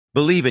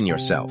Believe in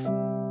yourself.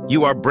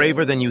 You are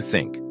braver than you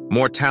think,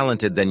 more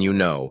talented than you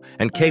know,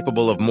 and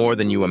capable of more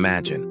than you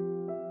imagine.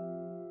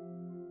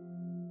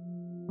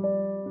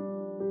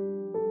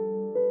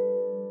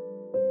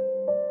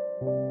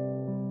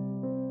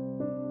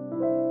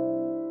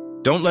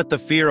 Don't let the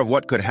fear of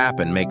what could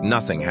happen make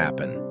nothing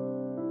happen.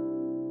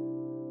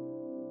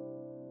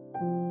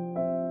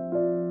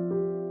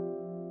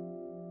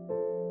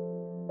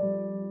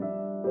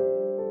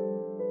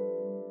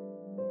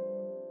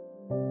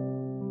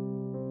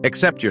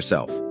 Accept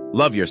yourself,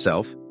 love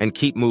yourself, and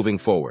keep moving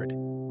forward.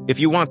 If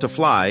you want to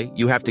fly,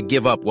 you have to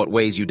give up what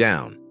weighs you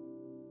down.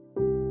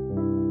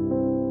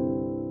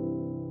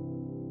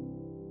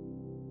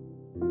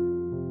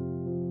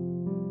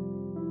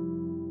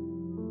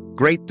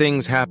 Great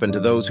things happen to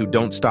those who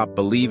don't stop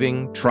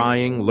believing,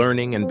 trying,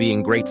 learning, and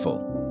being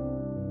grateful.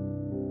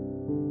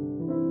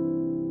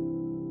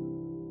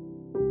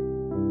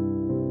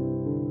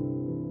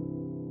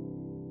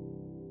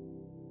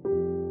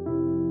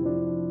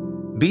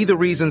 Be the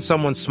reason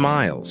someone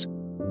smiles.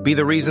 Be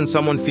the reason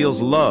someone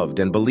feels loved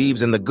and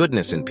believes in the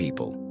goodness in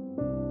people.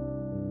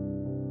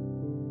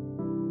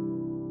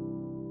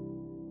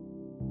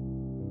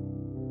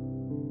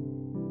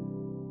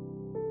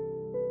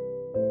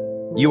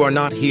 You are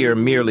not here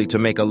merely to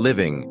make a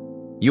living.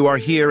 You are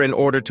here in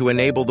order to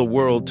enable the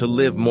world to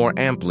live more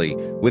amply,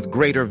 with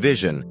greater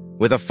vision,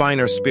 with a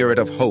finer spirit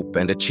of hope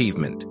and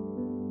achievement.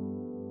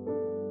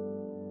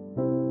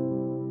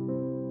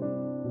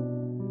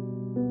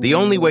 The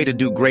only way to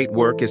do great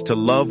work is to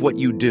love what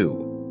you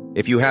do.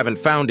 If you haven't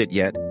found it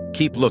yet,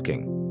 keep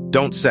looking.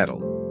 Don't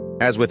settle.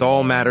 As with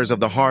all matters of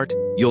the heart,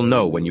 you'll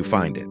know when you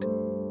find it.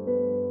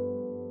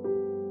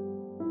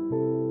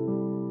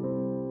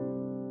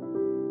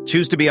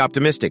 Choose to be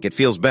optimistic. It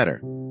feels better.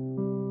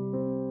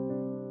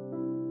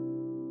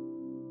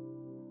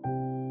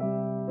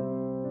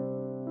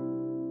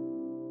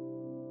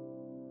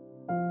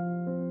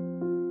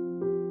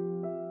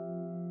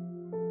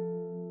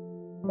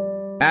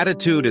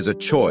 Attitude is a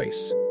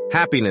choice.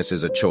 Happiness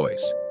is a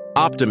choice.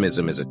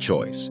 Optimism is a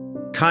choice.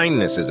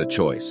 Kindness is a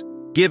choice.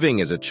 Giving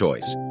is a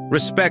choice.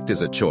 Respect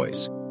is a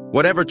choice.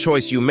 Whatever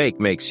choice you make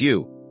makes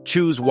you.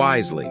 Choose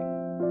wisely.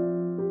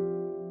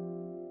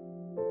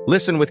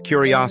 Listen with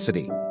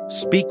curiosity.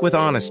 Speak with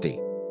honesty.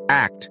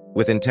 Act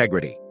with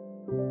integrity.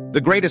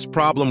 The greatest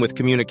problem with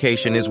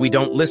communication is we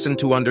don't listen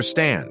to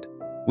understand.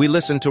 We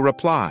listen to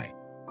reply.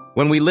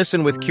 When we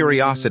listen with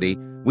curiosity,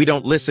 we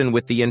don't listen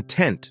with the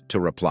intent to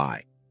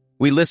reply.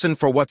 We listen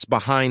for what's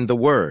behind the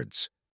words.